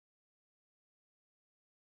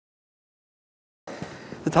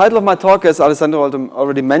The title of my talk, as Alessandro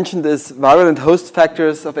already mentioned, is Viral and Host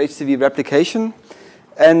Factors of HCV Replication.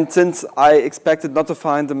 And since I expected not to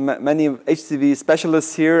find many HCV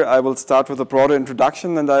specialists here, I will start with a broader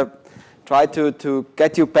introduction, and I try to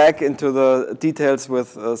get you back into the details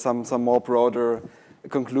with some more broader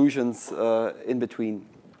conclusions in between.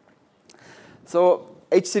 So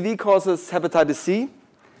HCV causes hepatitis C.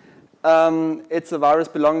 It's a virus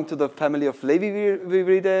belonging to the family of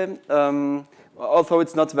Flaviviridae, although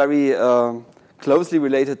it's not very closely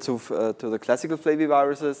related to the classical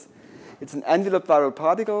flaviviruses. It's an enveloped viral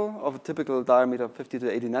particle of a typical diameter of 50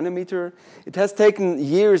 to 80 nanometer. It has taken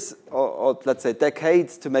years, or let's say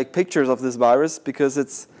decades, to make pictures of this virus because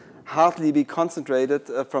it's hardly be concentrated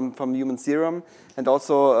from human serum, and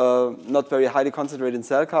also not very highly concentrated in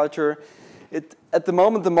cell culture. At the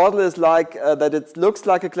moment, the model is like that it looks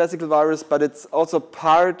like a classical virus, but it's also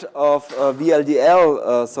part of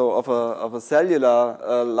VLDL, so of a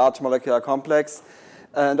cellular large molecular complex,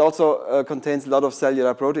 and also contains a lot of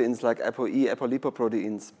cellular proteins like ApoE,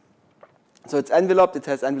 apolipoproteins. So it's enveloped, it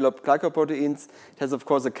has enveloped glycoproteins, it has of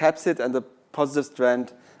course a capsid and a positive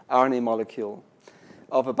strand RNA molecule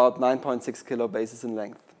of about 9.6 kilobases in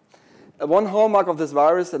length. One hallmark of this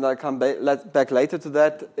virus, and I'll come back later to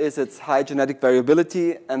that, is its high genetic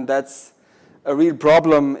variability, and that's a real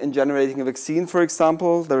problem in generating a vaccine, for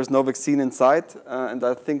example. There is no vaccine in sight, and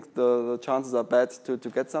I think the chances are bad to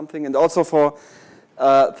get something, and also for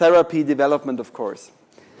therapy development, of course.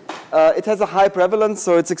 It has a high prevalence,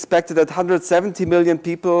 so it's expected that 170 million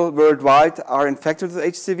people worldwide are infected with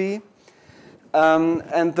HCV.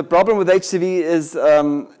 And the problem with HCV is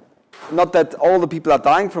not that all the people are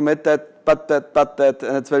dying from it, but that,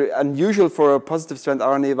 and it's very unusual for a positive strand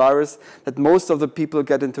RNA virus, that most of the people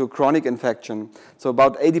get into a chronic infection. So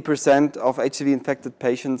about 80% of HCV-infected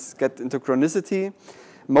patients get into chronicity.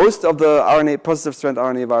 Most of the positive strand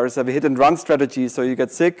RNA virus have a hit-and-run strategy, so you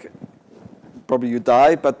get sick, probably you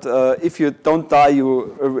die, but if you don't die,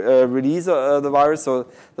 you release the virus, so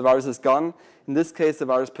the virus is gone. In this case, the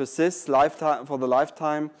virus persists for the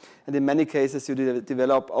lifetime, and in many cases, you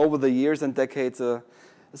develop over the years and decades a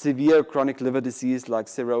severe chronic liver disease like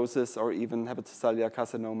cirrhosis or even hepatocellular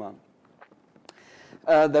carcinoma.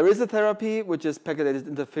 There is a therapy which is pegylated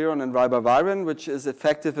interferon and ribavirin, which is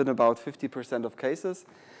effective in about 50% of cases.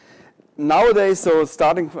 Nowadays, so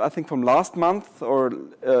starting I think from last month or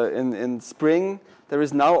in spring, there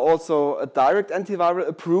is now also a direct antiviral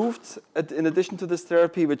approved in addition to this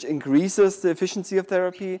therapy, which increases the efficiency of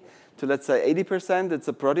therapy to, let's say, 80%. It's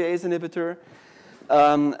a protease inhibitor.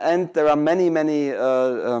 And there are many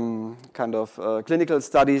clinical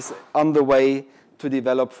studies on the way to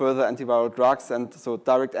develop further antiviral drugs, and so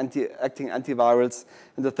direct acting antivirals.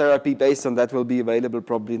 And the therapy based on that will be available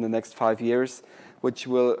probably in the next 5 years, which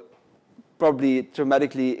will probably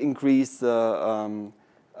dramatically increase the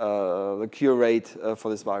cure rate for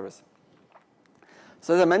this virus.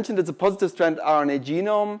 So as I mentioned, it's a positive strand RNA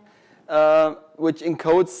genome, which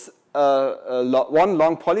encodes one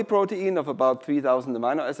long polyprotein of about 3,000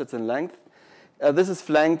 amino acids in length. This is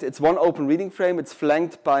flanked, it's one open reading frame, it's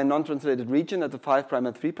flanked by a non-translated region at the 5'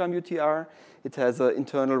 and 3' UTR. It has an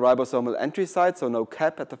internal ribosomal entry site, so no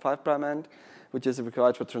cap at the 5' end, which is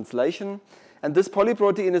required for translation. And this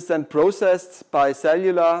polyprotein is then processed by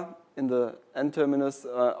cellular in the N-terminus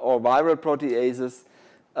or viral proteases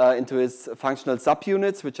into its functional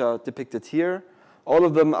subunits, which are depicted here. All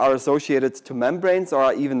of them are associated to membranes or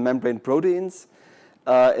are even membrane proteins.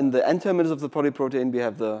 In the N-terminus of the polyprotein, we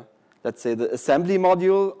have let's say the assembly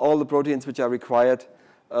module, all the proteins which are required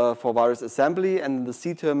for virus assembly. And in the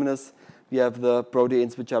C-terminus, we have the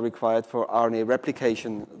proteins which are required for RNA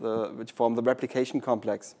replication, which form the replication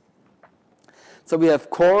complex. So we have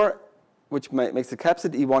core, which makes the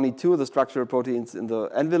capsid, E1, E2, the structural proteins in the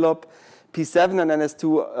envelope. P7 and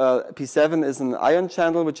NS2, P7 is an ion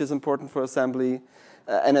channel, which is important for assembly.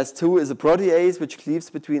 NS2 is a protease, which cleaves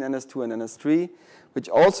between NS2 and NS3, which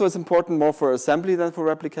also is important more for assembly than for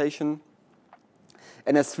replication.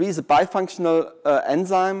 NS3 is a bifunctional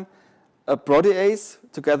enzyme, a protease,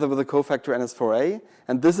 together with the cofactor NS4A.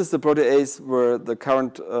 And this is the protease where the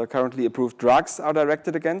currently approved drugs are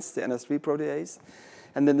directed against, the NS3 protease.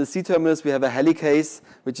 And in the C-terminus, we have a helicase,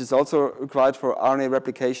 which is also required for RNA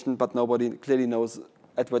replication, but nobody clearly knows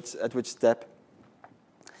at which step.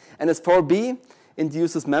 NS4B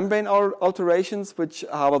induces membrane alterations, which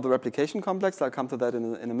harbor the replication complex. I'll come to that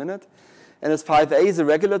in a minute. NS5A is a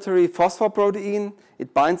regulatory phosphoprotein.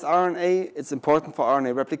 It binds RNA. It's important for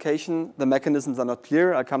RNA replication. The mechanisms are not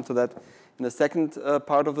clear. I'll come to that in the second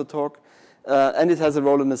part of the talk. And it has a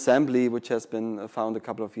role in assembly, which has been found a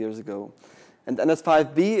couple of years ago. And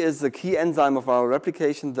NS5B is the key enzyme of our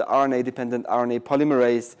replication, the RNA-dependent RNA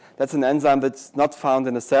polymerase. That's an enzyme that's not found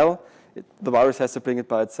in a cell. The virus has to bring it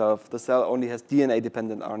by itself. The cell only has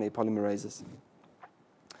DNA-dependent RNA polymerases.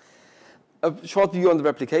 A short view on the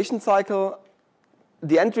replication cycle.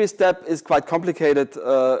 The entry step is quite complicated.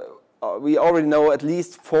 We already know at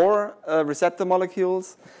least 4 receptor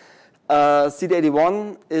molecules.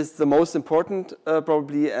 CD81 is the most important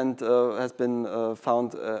probably, and has been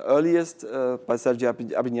found earliest by Sergio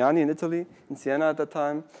Abignani in Italy, in Siena at that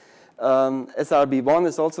time. SRB1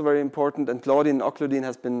 is also very important, and claudin and occludin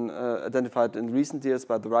has been identified in recent years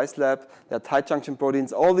by the Rice lab. They are tight junction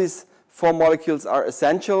proteins. All these 4 molecules are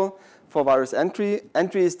essential for virus entry.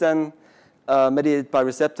 Entry is then mediated by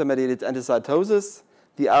receptor-mediated endocytosis.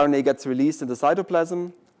 The RNA gets released in the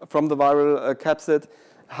cytoplasm from the viral capsid.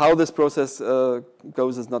 How this process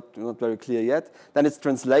goes is not very clear yet. Then it's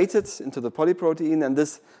translated into the polyprotein, and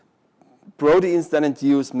this proteins then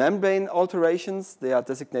induce membrane alterations. They are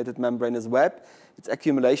designated membranous web. It's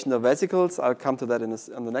accumulation of vesicles. I'll come to that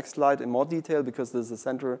on the next slide in more detail, because this is the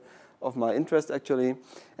center of my interest actually.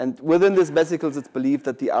 And within these vesicles, it's believed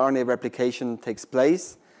that the RNA replication takes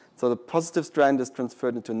place. So the positive strand is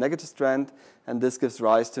transferred into a negative strand, and this gives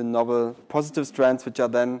rise to novel positive strands, which are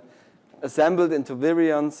then assembled into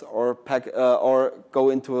virions or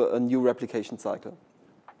go into a new replication cycle.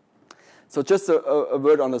 So just a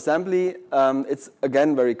word on assembly. It's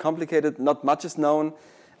again very complicated. Not much is known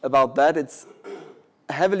about that. It's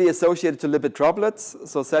heavily associated to lipid droplets.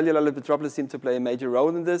 So cellular lipid droplets seem to play a major role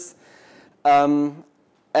in this. As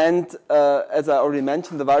I already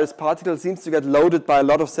mentioned, the virus particle seems to get loaded by a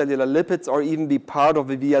lot of cellular lipids, or even be part of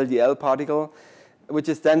the VLDL particle, which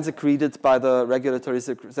is then secreted by the regulatory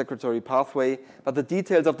secretory pathway. But the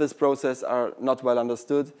details of this process are not well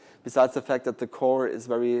understood, besides the fact that the core is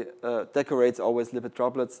very decorates always lipid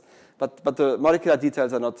droplets. But the molecular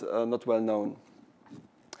details are not well known.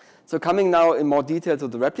 So coming now in more detail to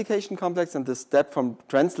the replication complex and the step from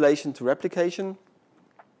translation to replication.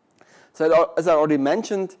 So as I already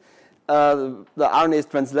mentioned, the RNA is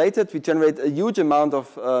translated. We generate a huge amount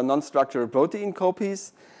of non-structural protein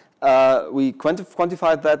copies. We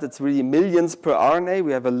quantified that. It's really millions per RNA.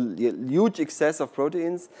 We have a huge excess of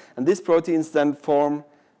proteins, and these proteins then form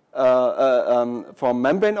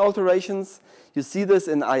membrane alterations. You see this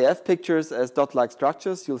in IF pictures as dot-like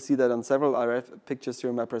structures. You'll see that on several IF pictures here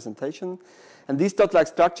in my presentation. And these dot-like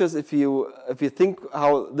structures, if you think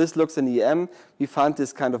how this looks in EM, we find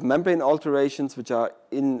this kind of membrane alterations, which are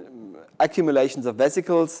in accumulations of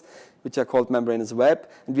vesicles, which are called membranous web.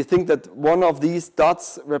 And we think that one of these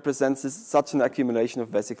dots represents such an accumulation of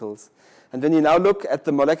vesicles. And when you now look at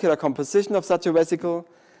the molecular composition of such a vesicle,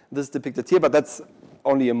 this is depicted here, but that's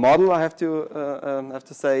only a model, I have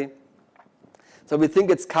to say. So we think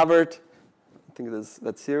it's covered, I think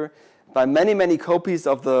that's here, by many copies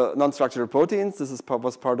of the non-structural proteins. This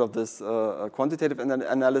was part of this quantitative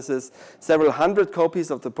analysis. Several hundred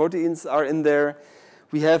copies of the proteins are in there.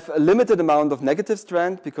 We have a limited amount of negative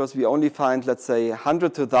strand, because we only find, let's say,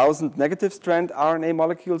 100 to 1,000 negative strand RNA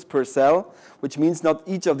molecules per cell, which means not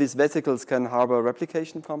each of these vesicles can harbor a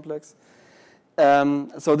replication complex.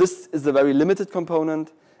 So this is a very limited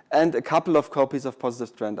component, and a couple of copies of positive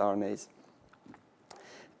strand RNAs.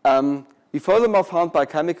 We furthermore found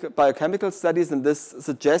biochemical studies, and this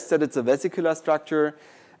suggests that it's a vesicular structure.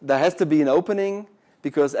 There has to be an opening,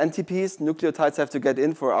 because NTPs, nucleotides, have to get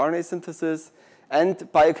in for RNA synthesis. And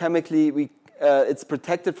biochemically, it's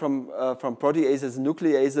protected from proteases and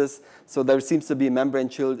nucleases, so there seems to be membrane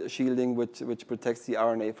shielding which protects the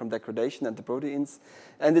RNA from degradation and the proteins.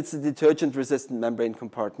 And it's a detergent-resistant membrane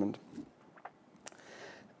compartment.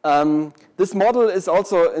 This model is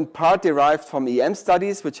also in part derived from EM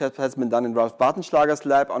studies, which has been done in Ralf Bartenschlager's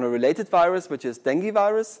lab on a related virus, which is dengue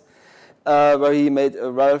virus, where he made,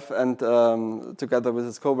 Ralf and together with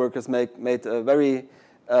his co-workers made a very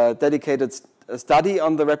dedicated study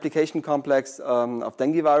on the replication complex of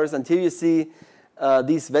dengue virus. And here you see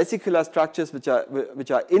these vesicular structures, which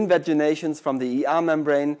are invaginations from the ER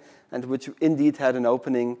membrane, and which indeed had an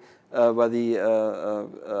opening where the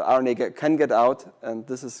RNA can get out. And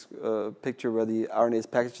this is a picture where the RNA is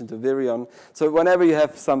packaged into virion. So whenever you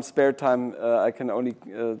have some spare time, I can only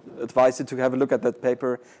advise you to have a look at that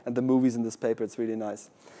paper and the movies in this paper. It's really nice.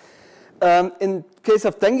 In case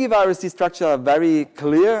of dengue virus, these structures are very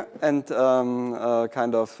clear and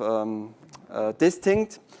kind of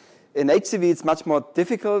distinct. In HCV, it's much more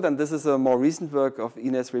difficult, and this is a more recent work of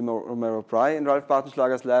Ines Romero-Bry in Ralf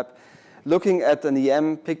Bartenschlager's lab, looking at an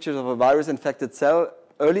EM picture of a virus-infected cell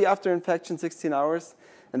early after infection, 16 hours.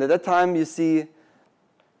 And at that time, you see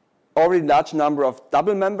already a large number of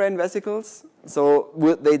double membrane vesicles,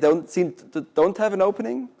 So they don't have an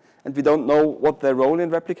opening, and we don't know what their role in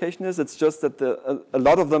replication is. It's just that a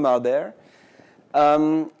lot of them are there.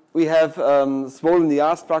 We have swollen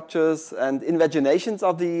ER structures and invaginations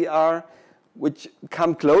of the ER, which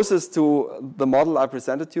come closest to the model I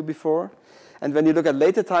presented to you before. And when you look at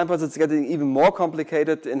later time points, it's getting even more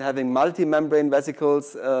complicated in having multi-membrane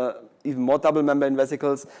vesicles, even more double membrane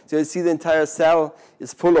vesicles. So you see the entire cell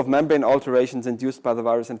is full of membrane alterations induced by the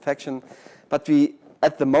virus infection. But we,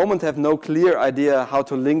 at the moment, have no clear idea how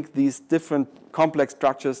to link these different complex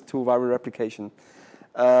structures to viral replication.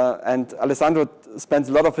 And Alessandro spends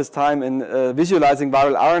a lot of his time in visualizing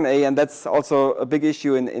viral RNA, and that's also a big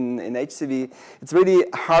issue in HCV. It's really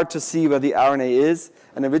hard to see where the RNA is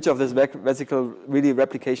and in which of this vesicle really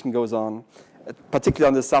replication goes on, particularly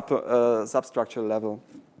on the substructural level.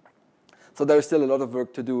 So there is still a lot of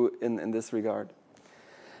work to do in this regard.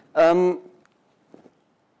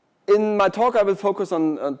 In my talk, I will focus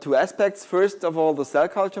on two aspects. First of all, the cell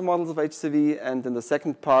culture models of HCV, and in the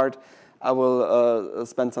second part, I will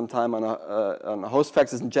spend some time on host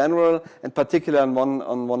factors in general, and particularly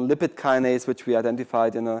on one lipid kinase, which we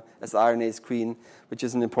identified as RNA screen, which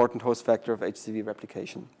is an important host factor of HCV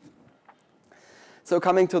replication. So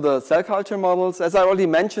coming to the cell culture models, as I already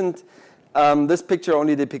mentioned, this picture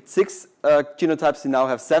only depicts 6 genotypes. We now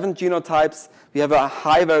have 7 genotypes. We have a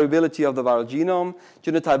high variability of the viral genome.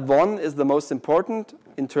 Genotype 1 is the most important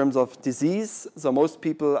in terms of disease. So most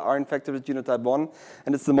people are infected with genotype 1,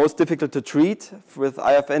 and it's the most difficult to treat. With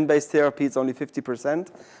IFN-based therapy, it's only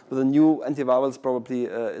 50%. With the new antivirals, probably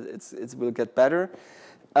it will get better.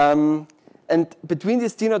 And between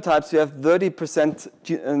these genotypes, we have 30%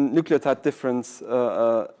 nucleotide difference.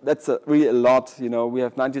 That's really a lot. You know, we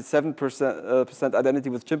have 97% identity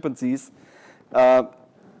with chimpanzees.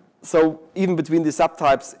 So even between the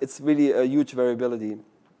subtypes, it's really a huge variability.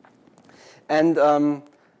 And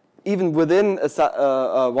even within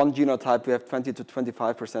one genotype, we have 20 to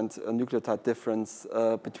 25% nucleotide difference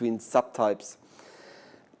between subtypes.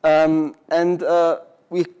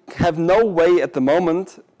 We have no way at the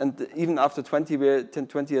moment, and even after 20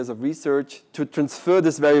 years of research, to transfer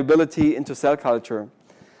this variability into cell culture.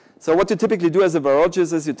 So what you typically do as a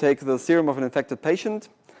virologist is you take the serum of an infected patient,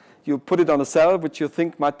 you put it on a cell which you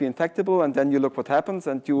think might be infectable, and then you look what happens,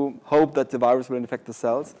 and you hope that the virus will infect the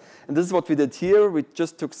cells. And this is what we did here. We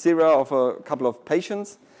just took sera of a couple of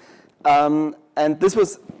patients. And this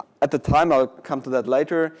was, at the time, I'll come to that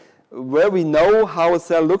later, where we know how a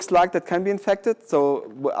cell looks like that can be infected. So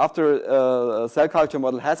after a cell culture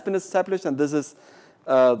model has been established, and this is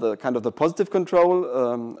the kind of the positive control,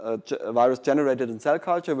 a virus generated in cell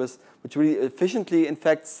culture, which really efficiently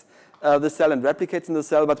infects the cell and replicates in the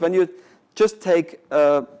cell. But when you just take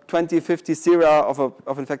 20, 50 sera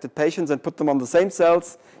of infected patients and put them on the same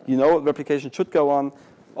cells, you know replication should go on,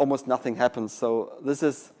 almost nothing happens. So this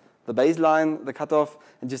is the baseline, the cutoff,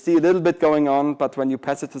 and you see a little bit going on, but when you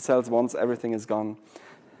pass it to cells once, everything is gone.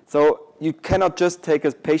 So you cannot just take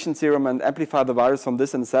a patient serum and amplify the virus from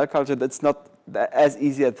this in cell culture. That's not as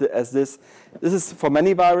easy as this. This is for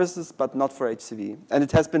many viruses, but not for HCV. And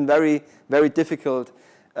it has been very, very difficult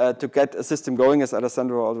to get a system going, as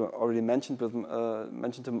Alessandro already mentioned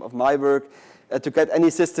of my work, to get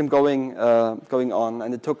any system going on,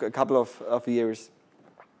 and it took a couple of years.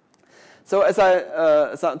 So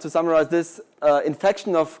to summarize this,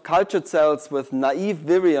 infection of cultured cells with naive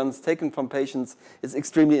virions taken from patients is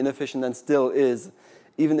extremely inefficient and still is,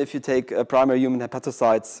 even if you take primary human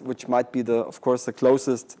hepatocytes, which might be, of course, the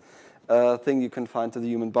closest thing you can find to the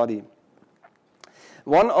human body.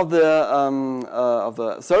 One of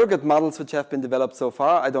the surrogate models which have been developed so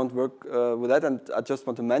far, I don't work with that, and I just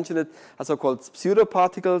want to mention it, are so-called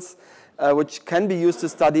pseudoparticles, which can be used to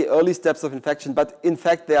study early steps of infection. But in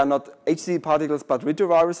fact, they are not HCV particles, but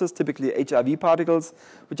retroviruses, typically HIV particles,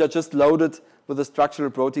 which are just loaded with the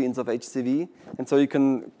structural proteins of HCV. And so you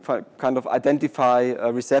can kind of identify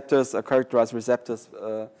receptors or characterize receptors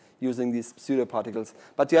using these pseudoparticles.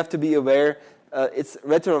 But you have to be aware it's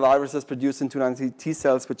retroviruses produced in 290 T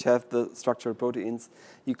cells which have the structural proteins.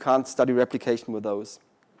 You can't study replication with those.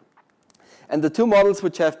 And the two models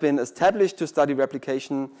which have been established to study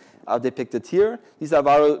replication are depicted here. These are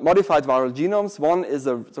modified viral genomes. One is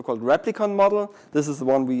a so-called replicon model. This is the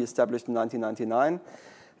one we established in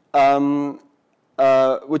 1999,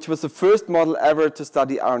 which was the first model ever to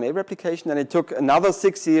study RNA replication. And it took another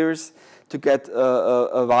 6 years to get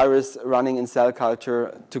a virus running in cell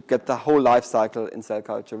culture, to get the whole life cycle in cell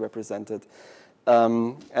culture represented.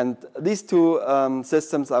 And these two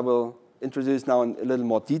systems I will introduce now in a little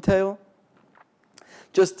more detail.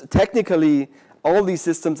 Just technically, all these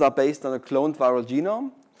systems are based on a cloned viral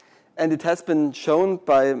genome. and it has been shown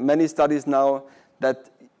by many studies now that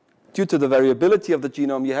due to the variability of the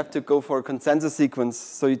genome, you have to go for a consensus sequence.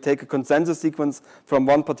 So you take a consensus sequence from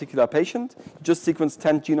one particular patient, just sequence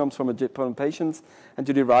 10 genomes from a patient, and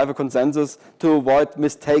you derive a consensus to avoid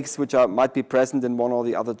mistakes which might be present in one or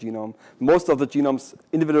the other genome. Most of the genomes,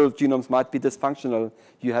 individual genomes, might be dysfunctional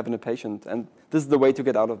you have in a patient, and this is the way to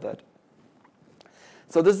get out of that.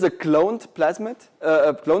 So this is a cloned plasmid,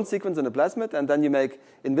 a cloned sequence in a plasmid, and then you make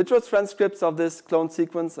in vitro transcripts of this cloned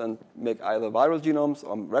sequence and make either viral genomes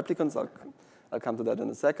or replicants. I'll come to that in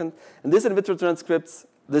a second. And this in vitro transcripts,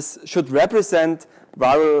 this should represent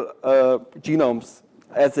viral genomes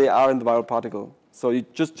as they are in the viral particle. So you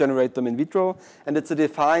just generate them in vitro, and it's a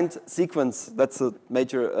defined sequence. That's a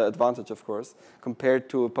major advantage, of course, compared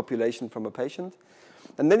to a population from a patient.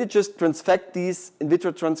 And then you just transfect these in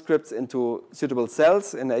vitro transcripts into suitable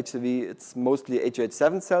cells. In HCV, it's mostly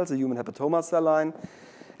HH7 cells, a human hepatoma cell line.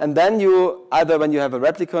 And then you, either when you have a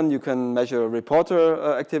replicon, you can measure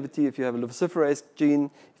reporter activity. If you have a luciferase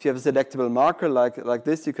gene, if you have a selectable marker like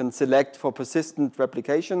this, you can select for persistent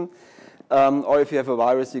replication. Or if you have a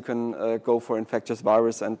virus, you can go for infectious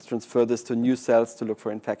virus and transfer this to new cells to look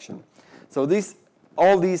for infection. So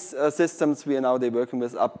all these systems we are nowadays working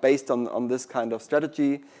with are based on this kind of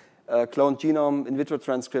strategy, cloned genome, in vitro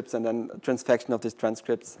transcripts, and then transfection of these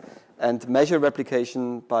transcripts, and measure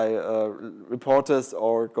replication by reporters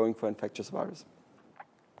or going for infectious virus.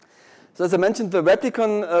 So as I mentioned, the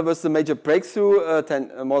replicon was the major breakthrough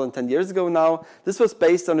more than 10 years ago now. This was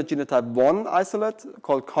based on a genotype 1 isolate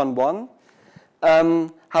called CON1.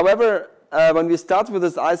 However, when we start with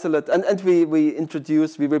this isolate, and we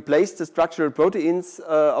replaced the structural proteins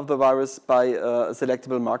of the virus by a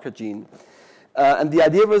selectable marker gene. And the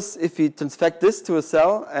idea was, if we transfect this to a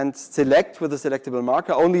cell and select with a selectable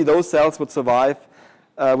marker, only those cells would survive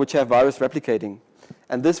which have virus replicating.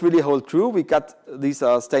 And this really holds true. We got these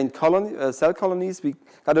stained cell colonies. We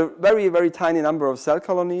got a very, very tiny number of cell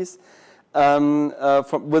colonies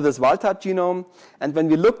with this wild-type genome. And when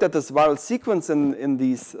we looked at this viral sequence in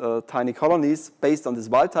these tiny colonies based on this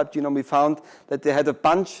wild-type genome, we found that they had a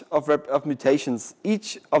bunch of mutations.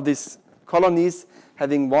 Each of these colonies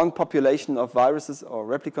having one population of viruses or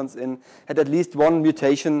replicants had at least one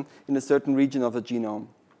mutation in a certain region of the genome.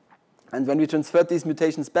 And when we transferred these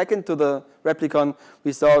mutations back into the replicon,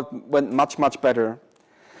 we saw it went much, much better.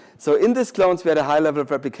 So in these clones, we had a high level of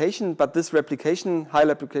replication, but this high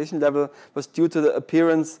replication level was due to the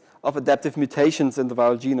appearance of adaptive mutations in the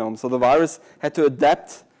viral genome. So the virus had to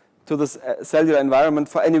adapt to this cellular environment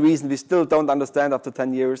for any reason. We still don't understand after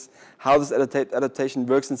 10 years how this adaptation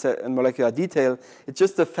works in molecular detail. It's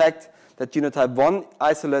just the fact that genotype 1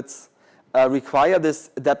 isolates require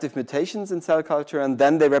these adaptive mutations in cell culture, and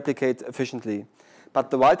then they replicate efficiently.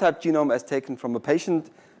 But the wild-type genome, as taken from a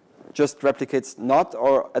patient, just replicates not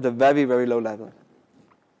or at a very, very low level.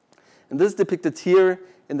 And this is depicted here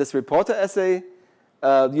in this reporter assay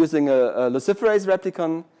using a luciferase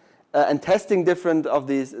replicon and testing the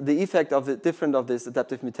effect of different of these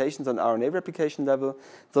adaptive mutations on RNA replication level.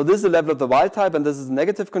 So this is the level of the wild type, and this is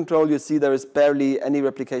negative control. You see there is barely any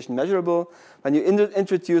replication measurable. When you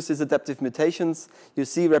introduce these adaptive mutations, you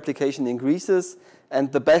see replication increases, and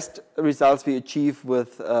the best results we achieve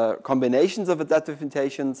with combinations of adaptive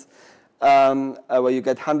mutations where you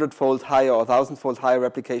get 100-fold higher or 1,000-fold higher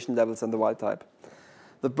replication levels than the wild type.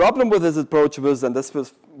 The problem with this approach was, and this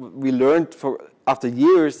was we learned after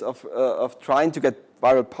years of trying to get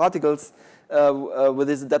viral particles with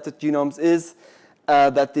these adapted genomes, is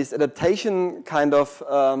that this adaptation kind of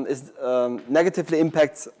negatively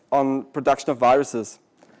impacts on production of viruses.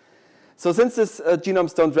 So since these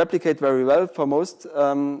genomes don't replicate very well for most,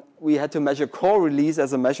 we had to measure core release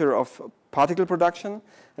as a measure of particle production.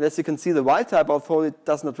 And as you can see, the wild type, although it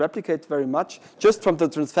does not replicate very much, just from the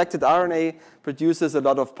transfected RNA produces a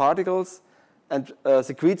lot of particles and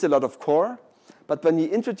secretes a lot of core. But when you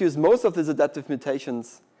introduce most of these adaptive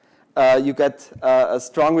mutations, you get a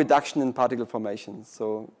strong reduction in particle formation.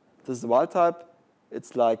 So this is the wild type.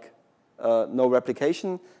 It's like no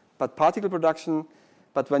replication, but particle production.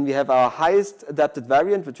 But when we have our highest adapted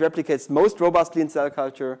variant, which replicates most robustly in cell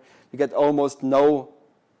culture, we get almost no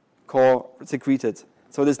core secreted.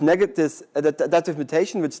 So this adaptive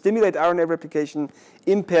mutation, which stimulate RNA replication,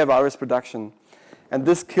 impair virus production. And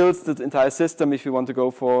this kills the entire system if you want to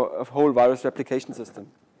go for a whole virus replication system.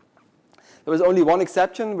 There was only one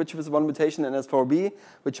exception, which was one mutation in NS4B,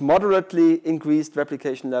 which moderately increased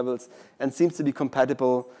replication levels and seems to be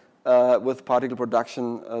compatible with particle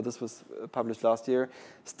production. This was published last year.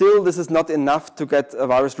 Still, this is not enough to get a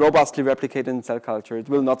virus robustly replicated in cell culture. It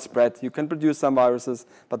will not spread. You can produce some viruses,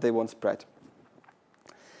 but they won't spread.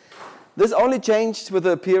 This only changed with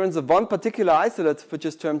the appearance of one particular isolate, which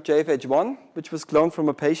is termed JFH1, which was cloned from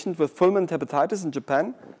a patient with fulminant hepatitis in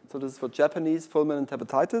Japan. So this is for Japanese fulminant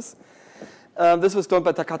hepatitis. This was cloned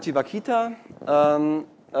by Takashi Wakita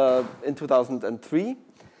in 2003.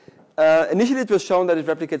 Initially, it was shown that it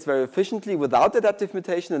replicates very efficiently without adaptive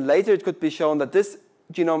mutation, and later it could be shown that this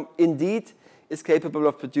genome indeed is capable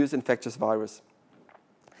of producing infectious virus.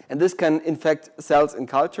 And this can infect cells in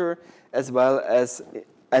culture as well as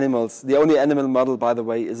animals. The only animal model, by the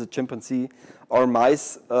way, is a chimpanzee or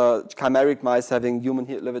mice, chimeric mice having human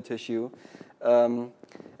liver tissue. And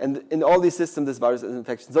in all these systems, this virus is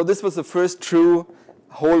infection. So this was the first true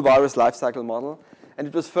whole virus life cycle model. And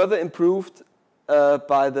it was further improved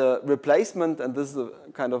by the replacement, and this is a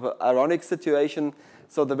kind of an ironic situation.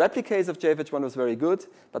 So the replicase of JFH1 was very good,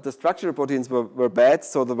 but the structural proteins were bad,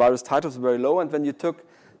 so the virus titers were very low. And when you took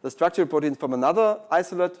the structural proteins from another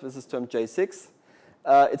isolate, this is termed J6,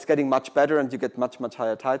 it's getting much better, and you get much, much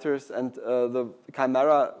higher titers. And the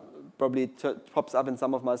chimera probably pops up in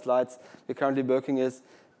some of my slides we're currently working is,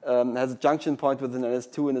 has a junction point with an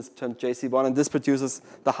NS2 and is termed JC1, and this produces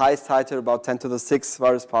the highest titer, about 10 to the 6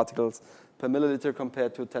 virus particles per milliliter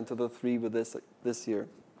compared to 10 to the 3 with this year.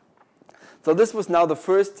 So this was now the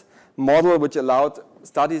first model which allowed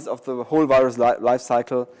studies of the whole virus life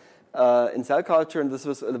cycle in cell culture, and this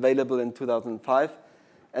was available in 2005.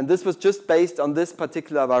 And this was just based on this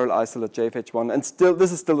particular viral isolate, JFH1, and still,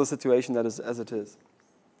 this is still the situation that is as it is.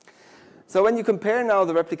 So when you compare now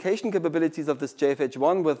the replication capabilities of this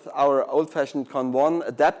JFH1 with our old-fashioned CON1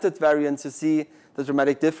 adapted variants, you see the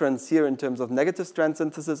dramatic difference here in terms of negative strand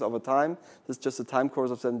synthesis over time. This is just a time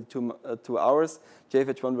course of 72 hours,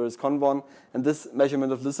 JFH1 versus CON1, and this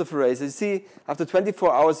measurement of luciferase. You see, after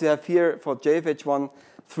 24 hours, you have here for JFH1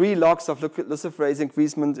 3 logs of luciferase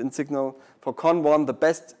increasement in signal. For CON1, the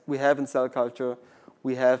best we have in cell culture,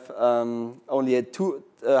 we have only a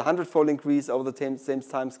 100-fold increase over the same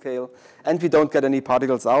time scale, and we don't get any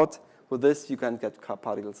particles out. With this, you can get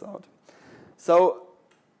particles out. So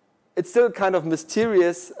it's still kind of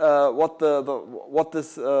mysterious what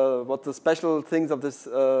the special things of this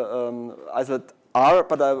isolate are,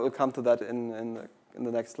 but I will come to that in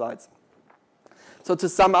the next slides. So to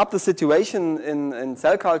sum up the situation in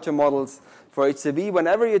cell culture models for HCV,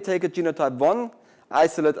 whenever you take a genotype 1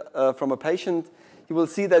 isolate from a patient, you will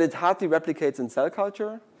see that it hardly replicates in cell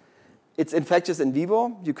culture. It's infectious in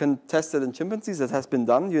vivo. You can test it in chimpanzees. That has been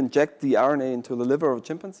done. You inject the RNA into the liver of a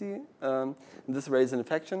chimpanzee, and this raises an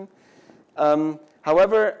infection.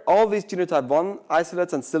 However, all these genotype 1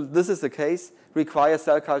 isolates, and still this is the case, require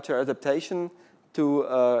cell culture adaptation to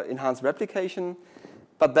enhance replication,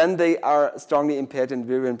 but then they are strongly impaired in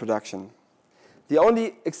virion production. The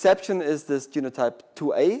only exception is this genotype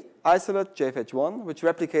 2A isolate, JFH1, which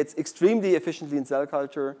replicates extremely efficiently in cell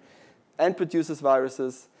culture and produces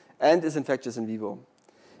viruses and is infectious in vivo.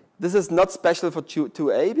 This is not special for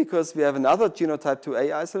 2A because we have another genotype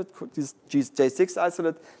 2A isolate, this J6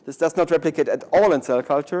 isolate. This does not replicate at all in cell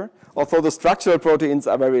culture, although the structural proteins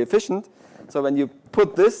are very efficient. So when you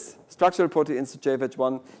put this structural protein into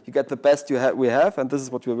JFH1, you get the best we have, and this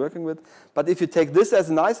is what we're working with. But if you take this as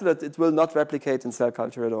an isolate, it will not replicate in cell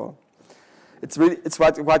culture at all. It's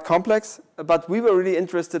quite complex, but we were really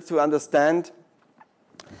interested to understand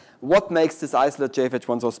what makes this isolate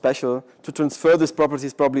JFH1 so special, to transfer these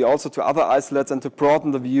properties probably also to other isolates and to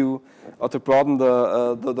broaden the view, or to broaden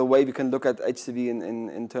the way we can look at HCV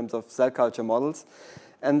in terms of cell culture models.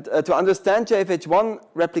 And to understand JFH1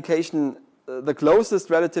 replication, the closest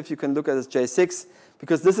relative you can look at is J6,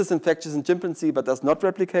 because this is infectious in chimpanzee but does not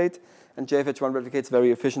replicate, and JFH1 replicates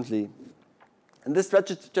very efficiently. And this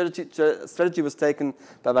strategy was taken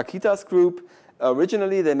by Wakita's group.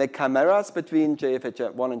 Originally, they make chimeras between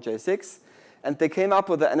JFH1 and J6, and they came up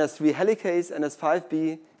with the NS3 helicase,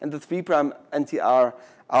 NS5B, and the 3' NTR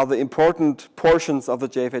are the important portions of the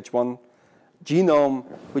JFH1 genome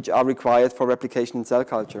which are required for replication in cell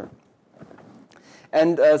culture.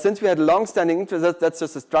 And since we had a long-standing interest, that's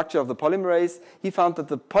just the structure of the polymerase, he found that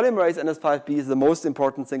the polymerase NS5B is the most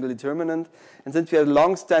important single determinant. And since we had a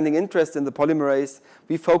long-standing interest in the polymerase,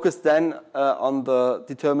 we focused then on the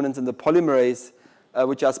determinants in the polymerase,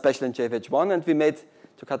 which are special in JFH1. And we made,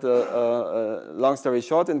 to cut a long story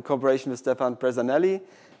short, in cooperation with Stefan Bresanelli,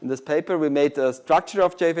 in this paper, we made a structure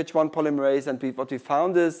of JFH1 polymerase. And what we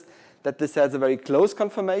found is that this has a very close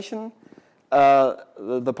conformation.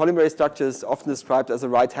 The polymerase structure is often described as a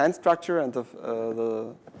right-hand structure, and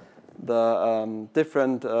the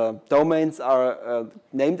different domains are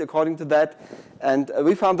named according to that. And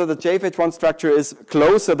we found that the JFH1 structure is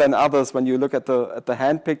closer than others when you look at the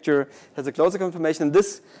hand picture. It has a closer conformation, and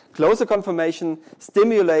this closer conformation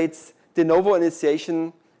stimulates de novo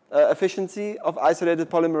initiation efficiency of isolated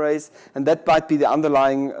polymerase, and that might be the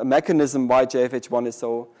underlying mechanism why JFH1 is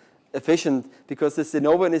so efficient, because this de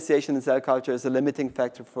novo initiation in cell culture is a limiting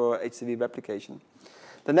factor for HCV replication.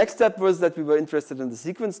 The next step was that we were interested in the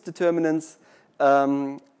sequence determinants,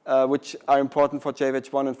 which are important for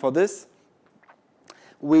JFH1, and for this,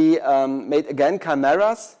 we made again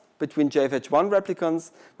chimeras between JFH1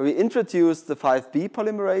 replicons, where we introduced the 5B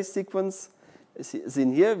polymerase sequence,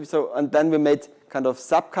 seen here. So, and then we made kind of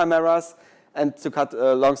sub-chimeras, and to cut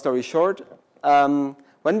a long story short,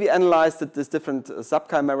 when we analyzed these different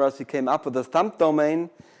sub-chimeras, we came up with a thumb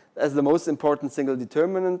domain as the most important single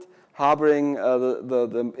determinant, harboring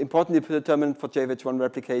the important determinant for JFH1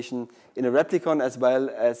 replication in a replicon as well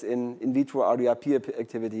as in vitro RDRP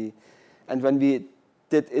activity. And when we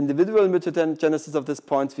did individual mutagenesis of these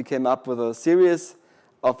points, we came up with a series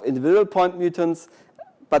of individual point mutants.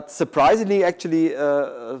 But surprisingly, actually,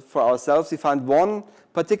 for ourselves, we found one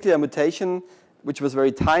particular mutation, which was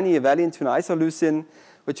very tiny, a valine to an isoleucine,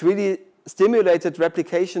 which really stimulated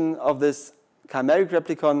replication of this chimeric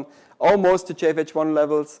replicon almost to JFH1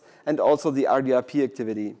 levels, and also the RDRP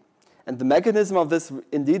activity. And the mechanism of this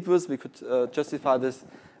indeed was, we could justify this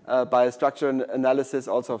by a structural analysis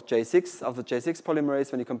also of J6, of the J6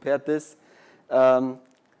 polymerase, when you compared this. And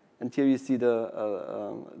here you see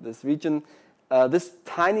this region. This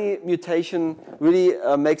tiny mutation really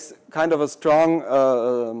makes kind of a strong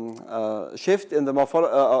shift in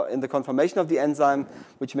the conformation of the enzyme,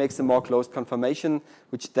 which makes a more closed conformation,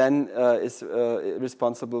 which then is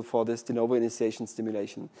responsible for this de novo initiation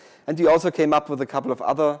stimulation. And we also came up with a couple of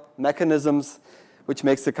other mechanisms, which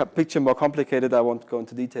makes the picture more complicated. I won't go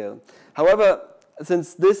into detail. However,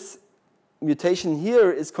 since this mutation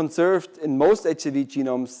here is conserved in most HCV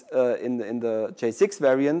genomes in the J6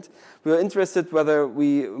 variant, we are interested whether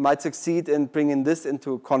we might succeed in bringing this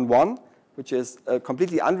into CON1, which is a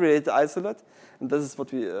completely unrelated isolate, and this is what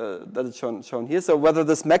that is shown here. So whether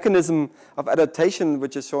this mechanism of adaptation,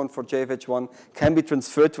 which is shown for JFH1, can be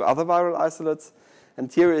transferred to other viral isolates.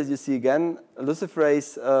 And here, as you see again, a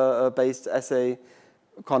luciferase-based assay,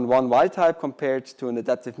 CON1 wild type compared to an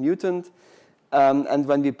adaptive mutant. And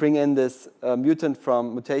when we bring in this mutation from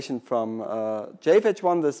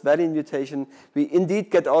JFH1, this valine mutation, we indeed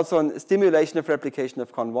get also a stimulation of replication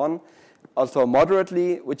of CON1, also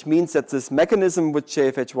moderately, which means that this mechanism which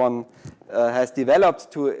JFH1 has developed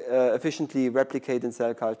to efficiently replicate in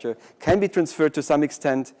cell culture can be transferred to some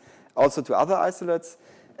extent also to other isolates.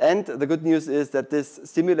 And the good news is that this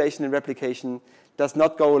stimulation and replication does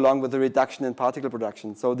not go along with the reduction in particle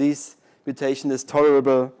production. So these mutation is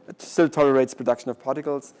tolerable, it still tolerates production of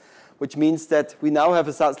particles, which means that we now have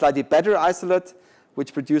a slightly better isolate,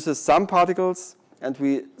 which produces some particles, and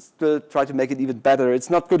we still try to make it even better. It's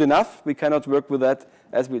not good enough. We cannot work with that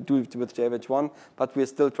as we do with JFH1, but we're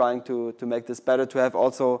still trying to make this better, to have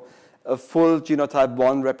also a full genotype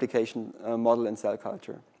 1 replication model in cell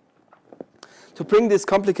culture. To bring this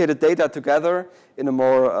complicated data together in a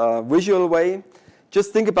more visual way,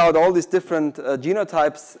 just think about all these different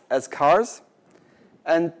genotypes as cars,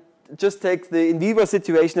 and just take the in vivo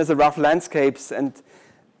situation as a rough landscapes. And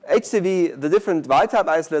HCV, the different wild type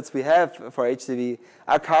isolates we have for HCV,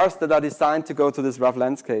 are cars that are designed to go to this rough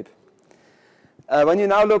landscape. When you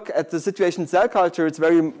now look at the situation in cell culture, it's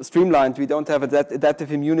very streamlined. We don't have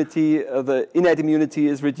adaptive immunity. The innate immunity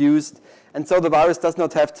is reduced. And so the virus does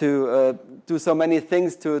not have to do so many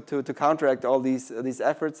things to counteract all these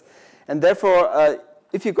efforts. And therefore,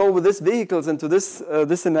 if you go with these vehicles into this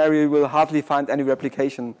scenario, you will hardly find any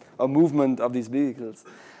replication or movement of these vehicles.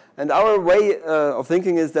 And our way of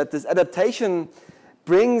thinking is that this adaptation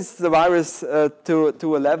brings the virus to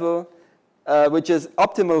a level which is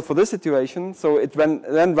optimal for this situation. So it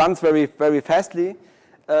then runs very, very fastly,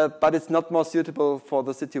 but it's not more suitable for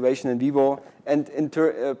the situation in vivo. And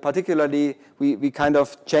particularly, we kind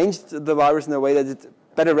of changed the virus in a way that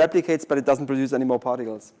it better replicates, but it doesn't produce any more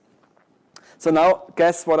particles. So now,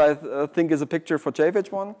 guess what I think is a picture for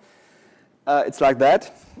JFH1. It's like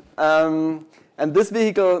that. And this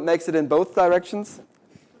vehicle makes it in both directions.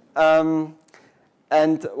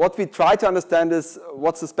 And what we try to understand is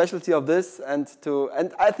what's the specialty of this, and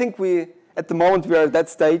I think at the moment we are at that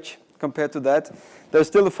stage compared to that. There's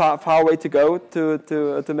still a far way to go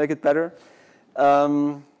to make it better.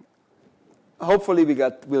 Hopefully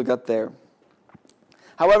we'll get there.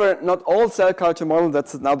 However, not all cell culture models,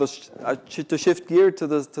 that's now to shift gear to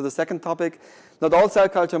the second topic, not all cell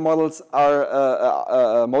culture models are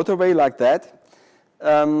a motorway like that.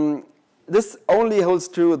 This only holds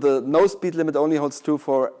true, the no speed limit only holds true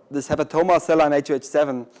for this hepatoma cell line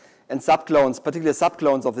HUH7 and subclones, particularly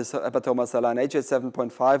subclones of this hepatoma cell line.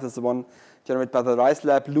 HH7.5 is the one generated by the Rice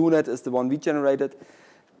lab. LUNET is the one we generated.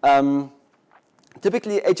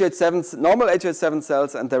 Typically, normal HH7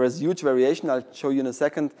 cells, and there is huge variation, I'll show you in a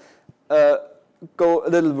second, go a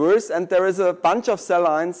little worse, and there is a bunch of cell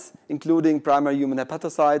lines, including primary human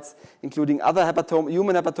hepatocytes, including other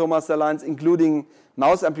human hepatoma cell lines, including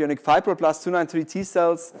mouse embryonic fibroblast 293 T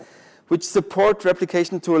cells, which support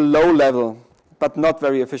replication to a low level, but not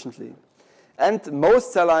very efficiently. And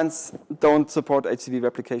most cell lines don't support HCV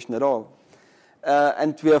replication at all.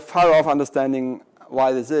 And we are far off understanding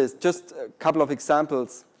why this is. Just a couple of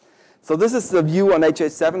examples. So this is the view on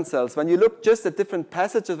HH7 cells. When you look just at different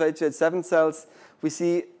passages of HH7 cells, we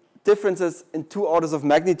see differences in 2 orders of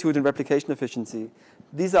magnitude in replication efficiency.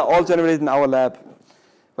 These are all generated in our lab.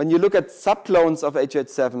 When you look at subclones of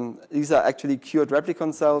HH7, these are actually cured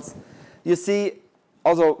replicon cells, you see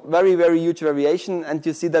also very, very huge variation, and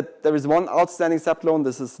you see that there is one outstanding subclone.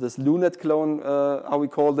 This is this LUNET clone, how we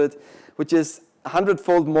called it, which is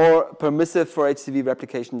 100-fold more permissive for HCV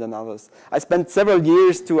replication than others. I spent several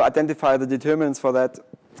years to identify the determinants for that.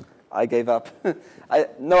 I gave up. I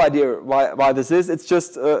no idea why this is. It's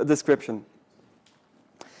just a description.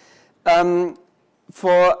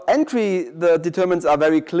 For entry, the determinants are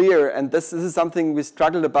very clear, and this is something we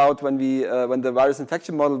struggled about when the virus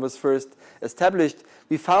infection model was first established.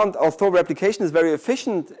 We found, although replication is very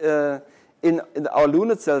efficient in our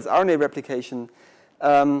LUNET cells, RNA replication,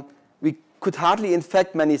 we could hardly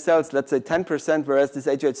infect many cells, let's say 10%, whereas these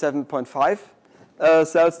HH7.5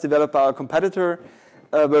 cells developed by our competitor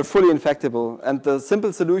were fully infectable. And the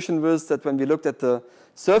simple solution was that when we looked at the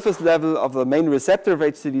surface level of the main receptor of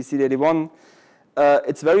HCV, CD81,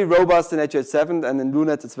 it's very robust in HH7, and in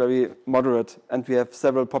LUNET it's very moderate, and we have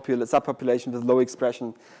several subpopulations with low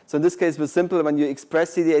expression. So in this case, it was simple. When you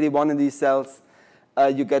express CD81 in these cells,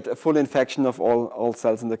 you get a full infection of all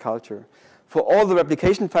cells in the culture. For all the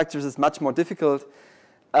replication factors, it's much more difficult.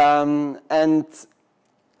 And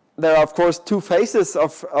there are, of course, 2 phases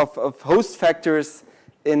of host factors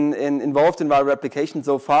involved in viral replication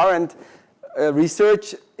so far. And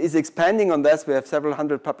research is expanding on this. We have several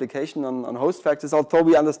hundred publications on host factors, although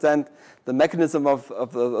we understand the mechanism of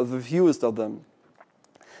the fewest of them.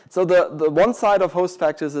 So the one side of host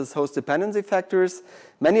factors is host dependency factors.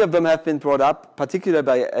 Many of them have been brought up, particularly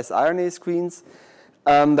by siRNA screens.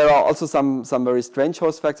 There are also some very strange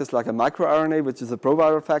host factors, like a microRNA, which is a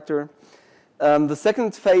proviral factor. The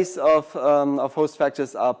second phase of host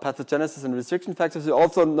factors are pathogenesis and restriction factors. We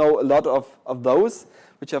also know a lot of those,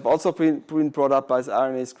 which have also been brought up by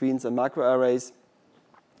RNA screens and microarrays.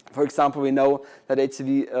 For example, we know that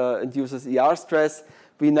HCV induces ER stress.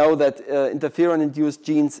 We know that interferon-induced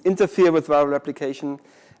genes interfere with viral replication,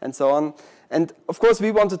 and so on. And of course,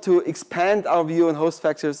 we wanted to expand our view on host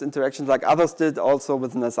factors interactions like others did, also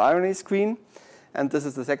with an siRNA screen. And this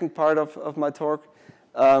is the second part of my talk,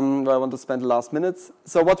 where I want to spend the last minutes.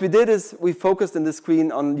 So what we did is we focused in this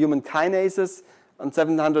screen on human kinases, on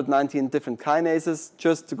 719 different kinases,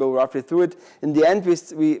 just to go roughly through it. In the end,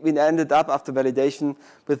 we ended up, after validation,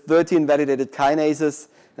 with 13 validated kinases,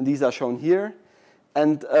 and these are shown here.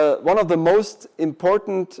 And one of the most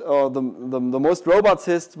important, or the most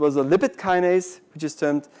robust was a lipid kinase, which is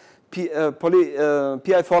termed PI4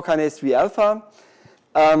 kinase 3 alpha.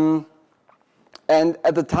 And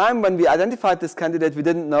at the time when we identified this candidate, we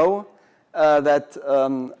didn't know that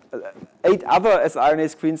 8 other siRNA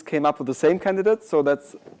screens came up with the same candidate. So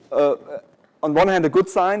that's, on one hand, a good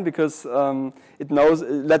sign, because it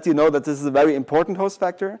lets you know that this is a very important host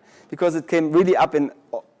factor, because it came really up in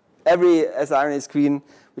every siRNA screen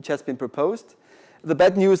which has been proposed. The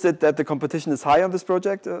bad news is that the competition is high on this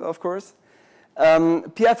project, of course.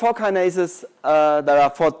 PI4 kinases, there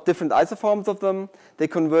are 4 different isoforms of them. They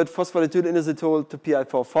convert phosphatidylinositol to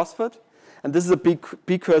PI4 phosphate. And this is a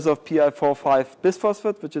precursor of PI4-5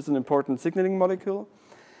 bisphosphate, which is an important signaling molecule.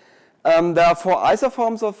 There are 4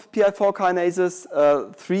 isoforms of PI4 kinases.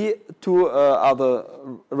 2 are the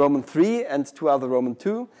Roman 3 and 2 are the Roman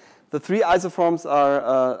 2. The 3 isoforms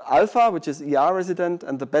are alpha, which is ER resident,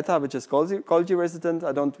 and the beta, which is Golgi resident.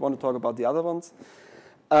 I don't want to talk about the other ones.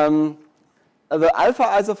 The alpha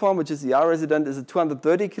isoform, which is ER resident, is a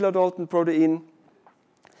 230 kilodalton protein.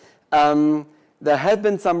 There have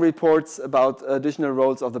been some reports about additional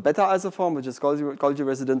roles of the beta isoform, which is Golgi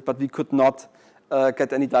resident, but we could not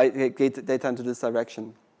get any data into this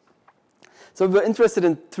direction. So we were interested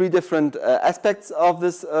in 3 different aspects of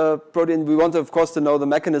this protein. We wanted, of course, to know the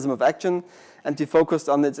mechanism of action, and we focused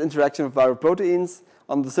on its interaction with viral proteins,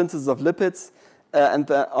 on the synthesis of lipids,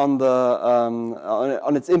 and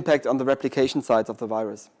on its impact on the replication sites of the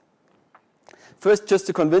virus. First, just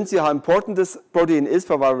to convince you how important this protein is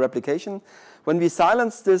for viral replication, when we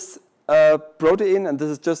silence this protein, and this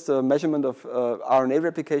is just a measurement of RNA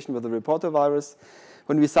replication with the reporter virus,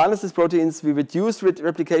 when we silence these proteins, we reduce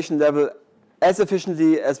replication level as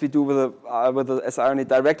efficiently as we do with the siRNA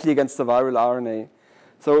directly against the viral RNA.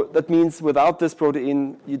 So that means without this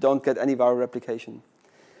protein, you don't get any viral replication.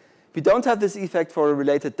 We don't have this effect for a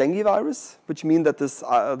related dengue virus, which means that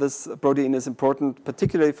this protein is important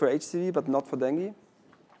particularly for HCV, but not for dengue.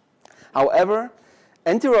 However,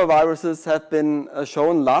 antiretroviruses have been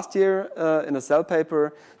shown last year in a Cell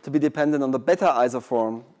paper to be dependent on the beta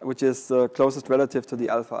isoform, which is the closest relative to the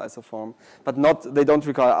alpha isoform. But they don't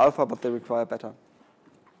require alpha, but they require beta.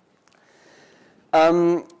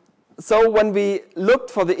 So when we looked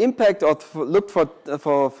for the impact or looked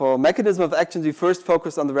for mechanism of action, we first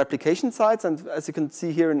focused on the replication sites. And as you can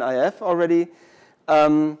see here in IF already,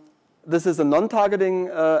 this is a non-targeting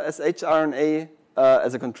shRNA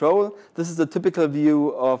as a control. This is a typical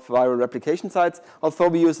view of viral replication sites, although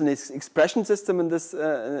we use an expression system in this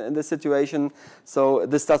situation. So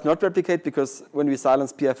this does not replicate because when we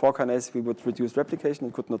silence PI4 kinase, we would reduce replication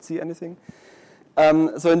and could not see anything.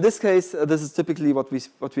 So in this case, this is typically what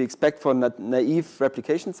we expect for naive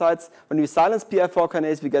replication sites. When we silence PI4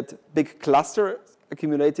 kinase, we get big cluster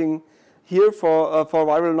accumulating here for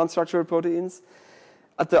viral non-structural proteins.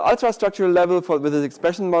 At the ultrastructural level, with this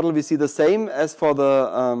expression model, we see the same as for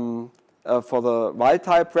the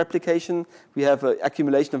wild-type replication. We have an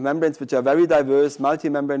accumulation of membranes which are very diverse,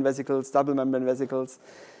 multi-membrane vesicles, double-membrane vesicles.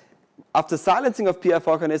 After silencing of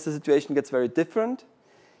PI4 kinase, the situation gets very different.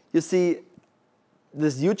 You see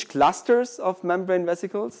these huge clusters of membrane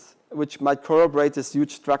vesicles, which might corroborate these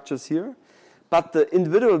huge structures here. But the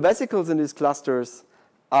individual vesicles in these clusters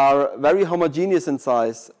are very homogeneous in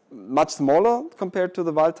size, much smaller compared to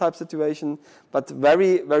the wild-type situation, but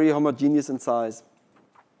very, very homogeneous in size,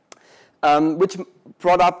 which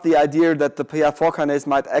brought up the idea that the PI4 kinase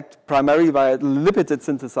might act primarily by lipid it's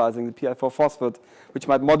synthesizing, the PI4 phosphate, which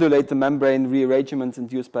might modulate the membrane rearrangements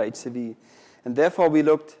induced by HCV. And therefore, we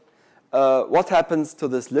looked what happens to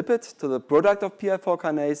this lipid, to the product of PI4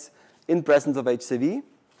 kinase in presence of HCV.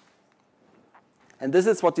 And this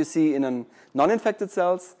is what you see in non-infected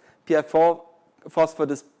cells. PI4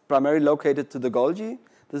 phosphate is primarily located to the Golgi.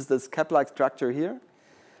 This is this cap-like structure here.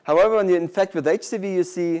 However, when you infect with HCV, you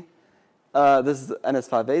see this is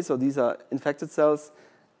NS5A, so these are infected cells.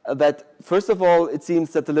 That first of all, it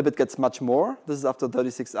seems that the lipid gets much more. This is after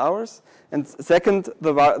 36 hours. And second,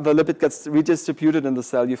 the lipid gets redistributed in the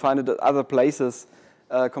cell. You find it at other places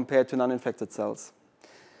compared to non-infected cells.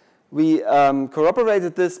 We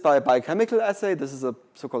corroborated this by a biochemical assay. This is a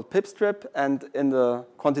so-called PIP strip. And in the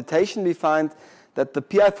quantitation, we find that the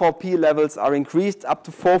PI4P levels are increased up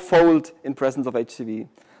to 4-fold in presence of HCV.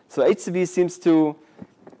 So HCV seems to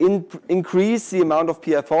increase the amount of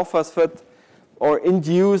PI4 phosphate or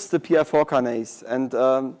induce the PI4 kinase. And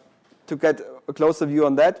to get a closer view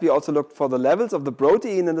on that, we also looked for the levels of the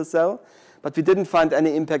protein in the cell, but we didn't find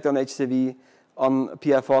any impact on HCV on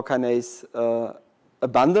PI4 kinase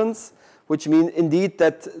abundance, which means indeed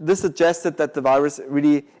that this suggested that the virus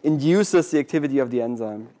really induces the activity of the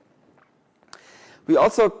enzyme. We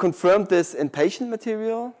also confirmed this in patient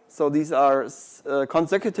material. So these are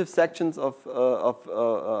consecutive sections of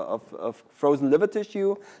frozen liver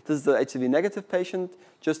tissue. This is the HCV negative patient,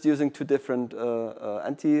 just using 2 different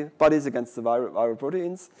antibodies against the viral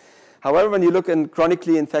proteins. However, when you look in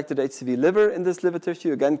chronically infected HCV liver in this liver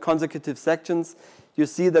tissue, again, consecutive sections, you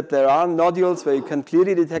see that there are nodules where you can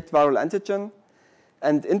clearly detect viral antigen.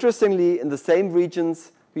 And interestingly, in the same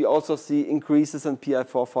regions, we also see increases in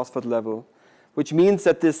PI4 phosphate level, which means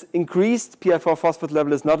that this increased PI4 phosphate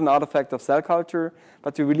level is not an artifact of cell culture,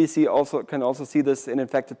 but you really can also see this in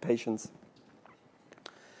infected patients.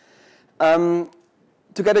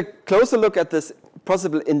 To get a closer look at this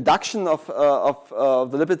possible induction of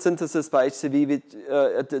the lipid synthesis by HCV,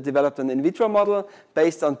 we developed an in vitro model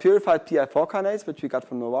based on purified PI4 kinase, which we got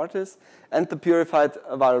from Novartis, and the purified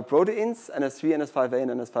viral proteins, NS3, NS5A,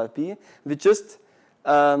 and NS5B. We just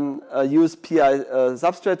use PI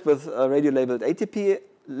substrate with radio-labeled ATP,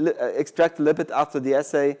 extract the lipid after the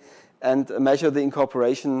assay, and measure the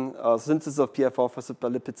incorporation or synthesis of PI4 phosphate by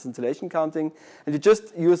lipid scintillation counting. And we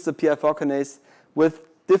just use the PI4 kinase with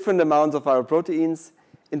different amounts of viral proteins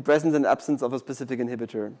in presence and absence of a specific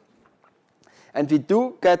inhibitor. And we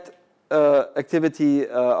do get activity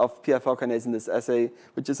of PI4 kinase in this assay,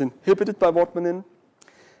 which is inhibited by wortmannin.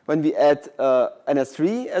 When we add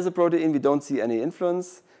NS3 as a protein, we don't see any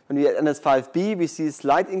influence. When we add NS5B, we see a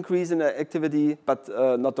slight increase in activity, but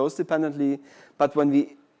not dose-dependently. But when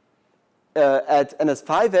we at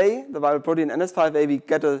NS5A, the viral protein NS5A, we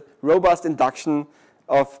get a robust induction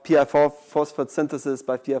of PI4 phosphate synthesis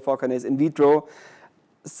by PI4 kinase in vitro,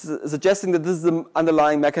 suggesting that this is the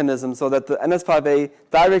underlying mechanism, so that the NS5A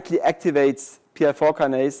directly activates PI4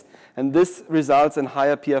 kinase, and this results in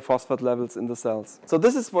higher PI phosphate levels in the cells. So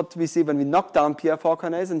this is what we see when we knock down PI4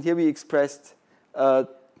 kinase, and here we expressed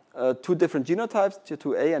two different genotypes,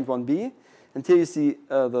 T2A and 1B. And here you see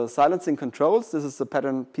the silencing controls. This is the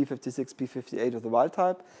pattern P56, P58 of the wild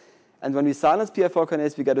type. And when we silence PI4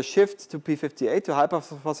 kinase, we get a shift to P58, to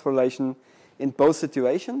hyperphosphorylation in both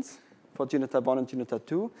situations, for genotype 1 and genotype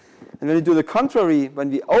 2. And when we do the contrary, when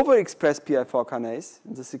we overexpress PI4 kinase,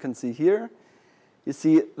 and this you can see here, you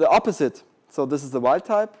see the opposite. So this is the wild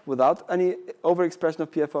type without any overexpression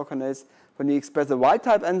of PI4 kinase. When we express the wild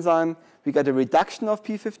type enzyme, we get a reduction of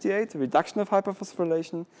P58, a reduction of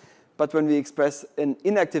hyperphosphorylation. But when we express an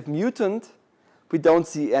inactive mutant, we don't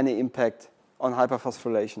see any impact on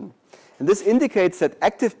hyperphosphorylation. And this indicates that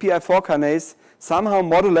active PI4 kinase somehow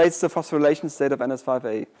modulates the phosphorylation state of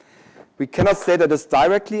NS5A. We cannot say that it's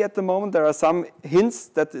directly at the moment. There are some hints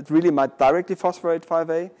that it really might directly phosphorate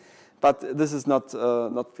 5A, but this is not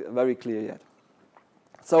very clear yet.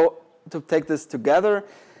 So to take this together,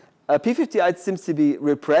 P58 seems to be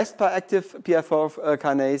repressed by active PI4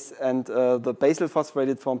 kinase, and the basal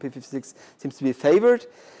phosphorylated form P56 seems to be favored.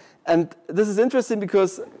 And this is interesting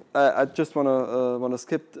because I just want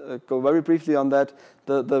to go very briefly on that.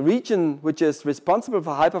 The region which is responsible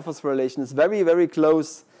for hyperphosphorylation is very, very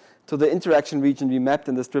close to the interaction region we mapped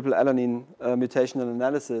in this triple alanine mutational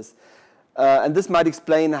analysis. And this might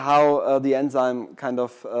explain how the enzyme kind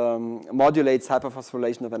of modulates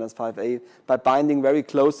hyperphosphorylation of NS5A by binding very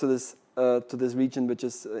close to this region, which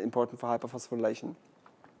is important for hyperphosphorylation.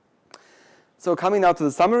 So coming now to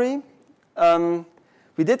the summary,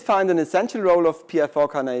 we did find an essential role of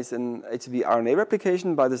PI4 kinase in HCV RNA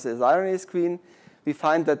replication by this siRNA screen. We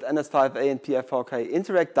find that NS5A and PI4K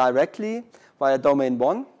interact directly via domain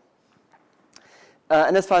 1.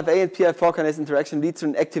 NS5A and PI4 kinase interaction leads to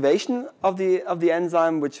an activation of the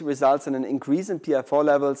enzyme, which results in an increase in PI4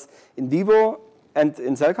 levels in vivo and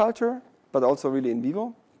in cell culture, but also really in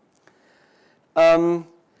vivo.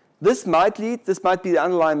 This might be the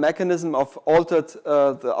underlying mechanism of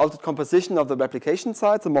the altered composition of the replication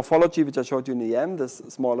sites, the morphology which I showed you in the EM, this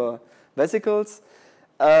smaller vesicles,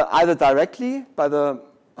 either directly by the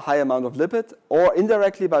high amount of lipid or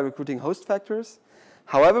indirectly by recruiting host factors.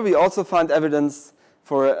 However, we also find evidence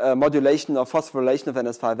for modulation of phosphorylation of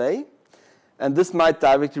NS5A, and this might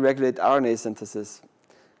directly regulate RNA synthesis.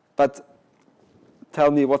 But tell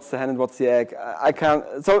me what's the hen and what's the egg.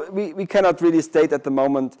 So we cannot really state at the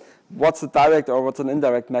moment what's a direct or what's an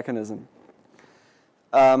indirect mechanism.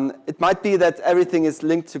 It might be that everything is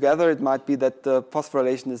linked together. It might be that the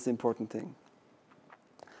phosphorylation is the important thing.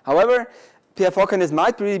 However, PI4 kinase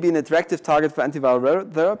might really be an attractive target for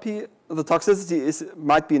antiviral therapy. The toxicity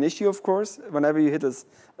might be an issue, of course, whenever you hit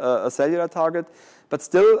a cellular target. But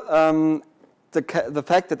still, the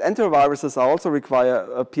fact that enteroviruses also require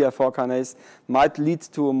a PI4 kinase might lead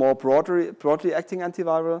to a more broadly acting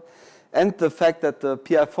antiviral. And the fact that the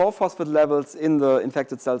PI4 phosphate levels in the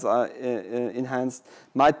infected cells are enhanced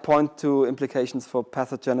might point to implications for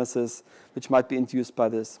pathogenesis, which might be induced by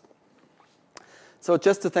this. So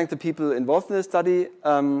just to thank the people involved in this study,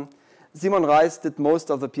 Simon Reis did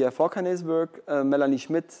most of the PI4 kinase work. Melanie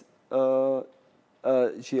Schmidt,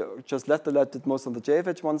 she just left the lab, did most of the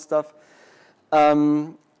JFH1 stuff.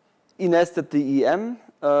 Ines did the EM.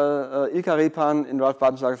 Ilka Repan in Ralf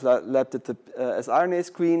Bartenschlager's lab did the siRNA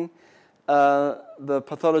screen. The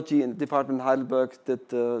pathology department in Heidelberg did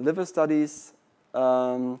the liver studies.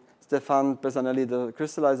 Stefan Besanelli, the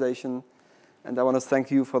crystallization. And I want to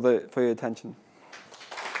thank you for your attention.